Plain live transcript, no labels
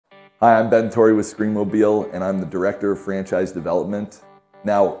Hi, I'm Ben Torrey with Screenmobile, and I'm the Director of Franchise Development.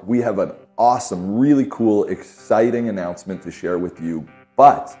 Now, we have an awesome, really cool, exciting announcement to share with you,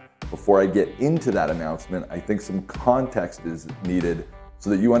 but before I get into that announcement, I think some context is needed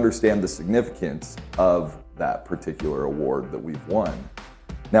so that you understand the significance of that particular award that we've won.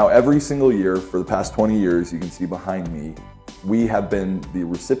 Now, every single year for the past 20 years, you can see behind me, we have been the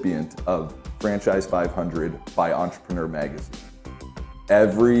recipient of Franchise 500 by Entrepreneur Magazine.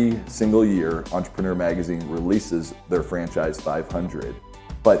 Every single year, Entrepreneur Magazine releases their Franchise 500.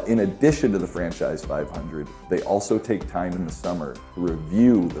 But in addition to the Franchise 500, they also take time in the summer to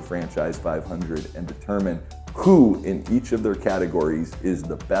review the Franchise 500 and determine who in each of their categories is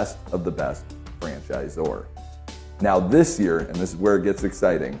the best of the best franchisor. Now this year, and this is where it gets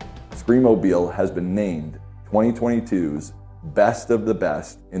exciting, Screenmobile has been named 2022's Best of the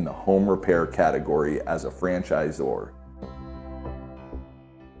Best in the home repair category as a franchisor.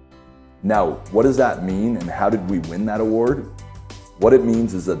 Now, what does that mean and how did we win that award? What it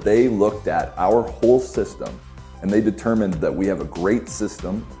means is that they looked at our whole system and they determined that we have a great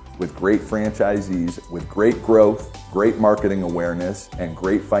system with great franchisees, with great growth, great marketing awareness, and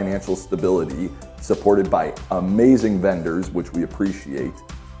great financial stability, supported by amazing vendors, which we appreciate.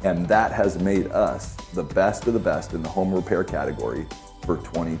 And that has made us the best of the best in the home repair category for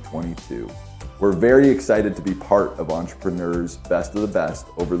 2022. We're very excited to be part of Entrepreneur's Best of the Best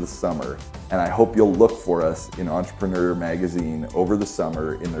over the summer, and I hope you'll look for us in Entrepreneur Magazine over the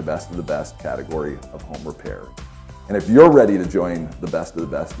summer in their Best of the Best category of home repair. And if you're ready to join the Best of the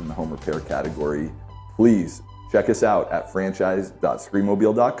Best in the home repair category, please check us out at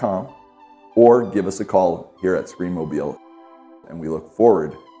franchise.screenmobile.com or give us a call here at Screenmobile, and we look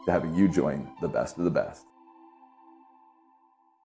forward to having you join the Best of the Best.